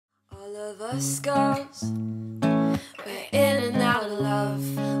of us girls, we're in and out of love,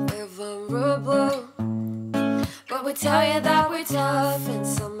 we're vulnerable, but we tell you that we're tough. And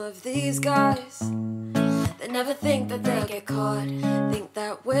some of these guys, they never think that they'll get caught, think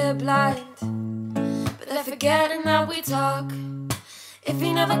that we're blind, but they're forgetting that we talk. If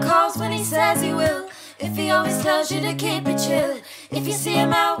he never calls when he says he will, if he always tells you to keep it chillin', if you see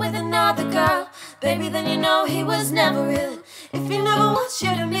him out with another girl, baby, then you know he was never real. If he never wants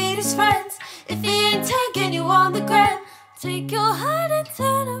you to meet his friends, if he ain't tagging you on the gram, take your heart and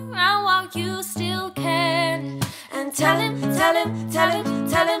turn around while you still can. And tell him,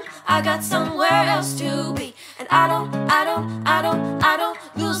 I got somewhere else to be. And I don't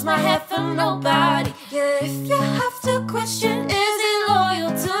lose my head for nobody. Yeah, if you have to question, is he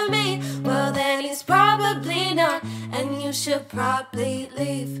loyal to me? Well, then he's probably not, and you should probably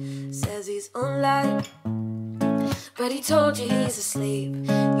leave. Says he's online, but he told you he's asleep.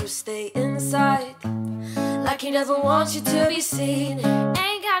 You stay inside, like he doesn't want you to be seen.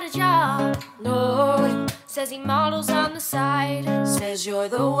 Ain't got a job, no. Says he models on the side, says you're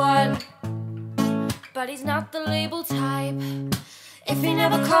the one, but he's not the label type. If he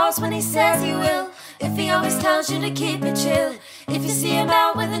never calls when he says he will, if he always tells you to keep it chill, if you see him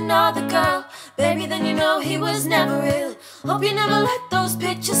out with another girl, baby, then you know he was never real. Hope you never let those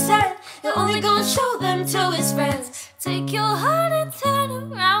pictures send, you're only gonna show them to his friends. Take your heart and turn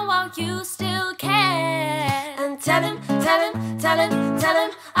around while you still can. And tell him,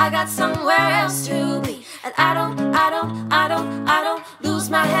 I got somewhere else to be. And I don't lose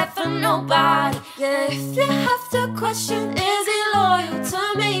my head for nobody. Yeah, if you have to question, is he loyal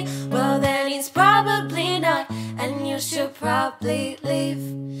to me? Well, then he's probably not, and you should probably leave.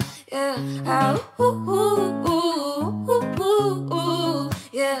 Yeah,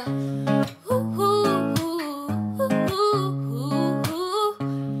 yeah.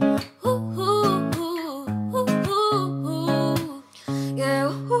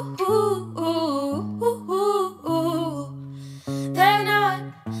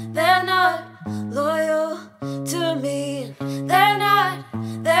 They're not loyal to me. They're not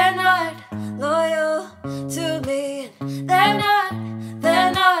loyal to me. They're not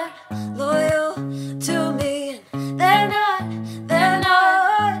loyal to me. They're not.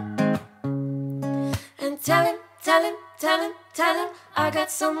 And tell him, I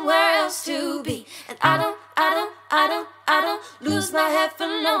got somewhere else to be. And I don't lose my head for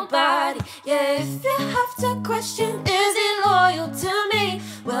nobody. Yeah, if you have to question, is he loyal to me?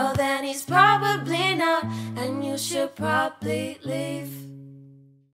 Well, then he's probably not, and you should probably leave.